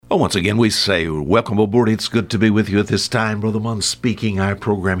Well, once again, we say welcome aboard. It's good to be with you at this time. Brother Munn speaking. Our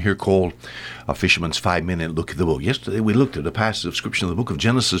program here called A Fisherman's 5-Minute Look at the Book. Yesterday, we looked at a passage of Scripture in the book of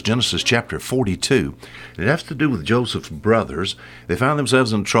Genesis chapter 42. It has to do with Joseph's brothers. They found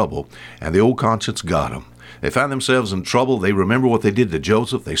themselves in trouble, and the old conscience got them. They found themselves in trouble. They remember what they did to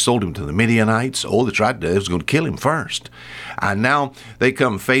Joseph. They sold him to the Midianites. Oh, they tried to. They was going to kill him first. And now they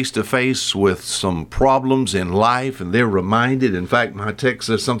come face to face with some problems in life, and they're reminded. In fact, my text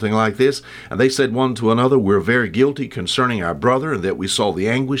says something like this. And they said one to another, "We're very guilty concerning our brother, and that we saw the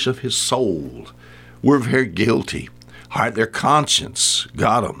anguish of his soul." We're very guilty. All right, their conscience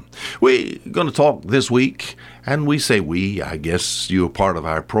got them. We're going to talk this week, and we say we, I guess you're part of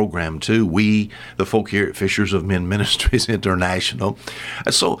our program too. We, the folk here at Fishers of Men Ministries International.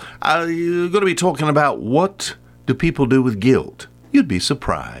 So you're going to be talking about what do people do with guilt. You'd be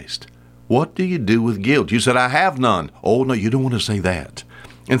surprised. What do you do with guilt? You said, "I have none." Oh, no, you don't want to say that.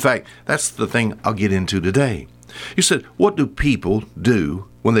 In fact, that's the thing I'll get into today. You said, what do people do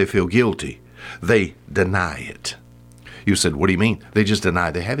when they feel guilty? They deny it. You said, what do you mean? They just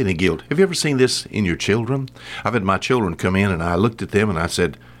deny they have any guilt. Have you ever seen this in your children? I've had my children come in, and I looked at them, and I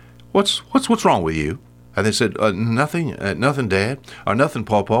said, what's wrong with you? And they said, nothing, Dad, or nothing,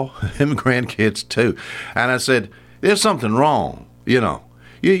 Pawpaw, and grandkids too. And I said, there's something wrong, you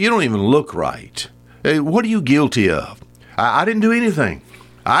don't even look right. Hey, what are you guilty of? I didn't do anything.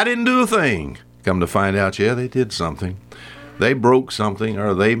 I didn't do a thing. Come to find out, yeah, they did something. They broke something,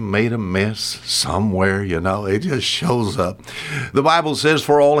 or they made a mess somewhere, It just shows up. The Bible says,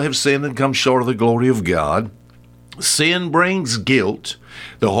 "For all have sinned and come short of the glory of God." Sin brings guilt.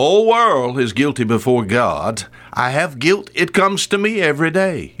 The whole world is guilty before God. I have guilt. It comes to me every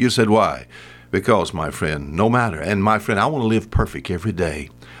day. You said, why? Because, my friend, no matter. And my friend, I want to live perfect every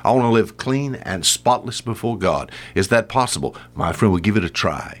day. I want to live clean and spotless before God. Is that possible? My friend, we'll give it a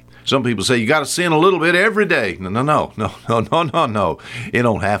try. Some people say you got to sin a little bit every day. No. You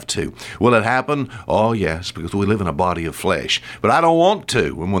don't have to. Will it happen? Oh, yes, because we live in a body of flesh. But I don't want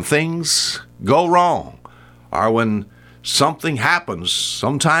to. And when things go wrong, or when something happens,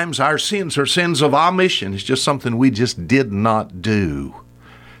 sometimes our sins are sins of omission. It's just something we just did not do.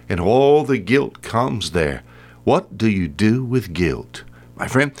 And all the guilt comes there. What do you do with guilt? My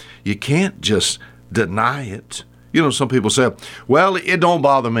friend, you can't just deny it. Some people say, well, it don't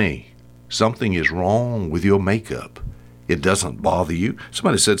bother me. Something is wrong with your makeup. It doesn't bother you.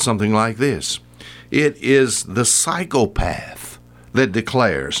 Somebody said something like this. It is the psychopath that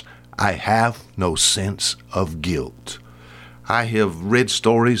declares, "I have no sense of guilt." I have read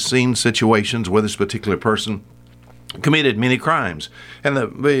stories, seen situations where this particular person committed many crimes.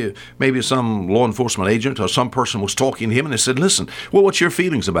 And maybe some law enforcement agent or some person was talking to him, and they said, "Listen, well, what's your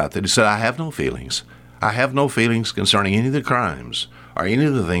feelings about that?" He said, "I have no feelings. I have no feelings concerning any of the crimes or any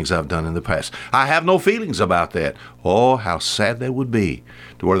of the things I've done in the past. I have no feelings about that." Oh, how sad that would be,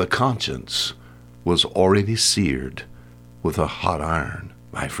 to where the conscience was already seared with a hot iron,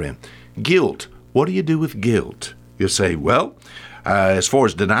 my friend. Guilt. What do you do with guilt? You say, well, as far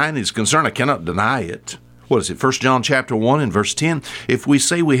as denying is concerned, I cannot deny it. What is it? 1 John chapter 1 and verse 10. If we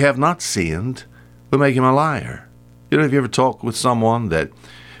say we have not sinned, we make him a liar. Have you ever talked with someone that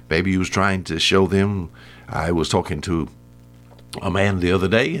maybe he was trying to show them? I was talking to a man the other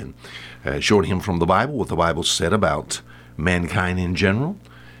day and showed him from the Bible what the Bible said about mankind in general.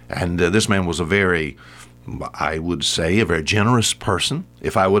 And this man was I would say, a very generous person.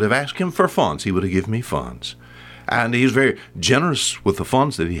 If I would have asked him for funds, he would have given me funds. And he was very generous with the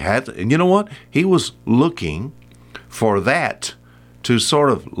funds that he had. And you know what? He was looking for that to sort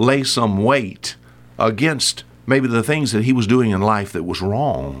of lay some weight against maybe the things that he was doing in life that was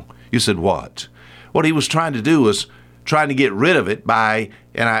wrong. You said, what? What he was trying to do was trying to get rid of it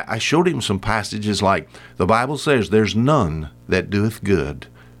and I showed him some passages like, the Bible says, "There's none that doeth good,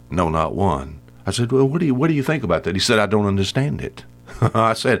 no, not one." I said, well, what do you think about that? He said, "I don't understand it."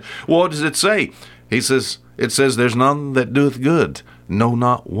 I said, well, what does it say? He says, it says, "There's none that doeth good, no,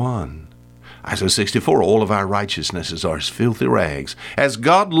 not one." Isaiah 64, all of our righteousnesses are as filthy rags. As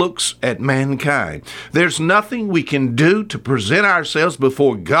God looks at mankind, there's nothing we can do to present ourselves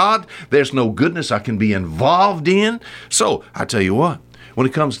before God. There's no goodness I can be involved in. So I tell you what, when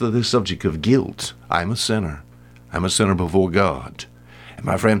it comes to this subject of guilt, I'm a sinner. I'm a sinner before God. And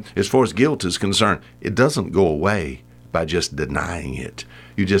my friend, as far as guilt is concerned, it doesn't go away by just denying it.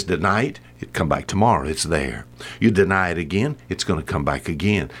 You just deny it, it come back tomorrow, it's there. You deny it again, it's going to come back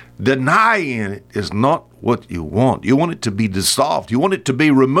again. Denying it is not what you want. You want it to be dissolved. You want it to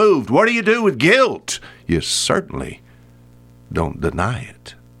be removed. What do you do with guilt? You certainly don't deny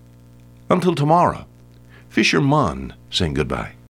it. Until tomorrow, Fisher Munn saying goodbye.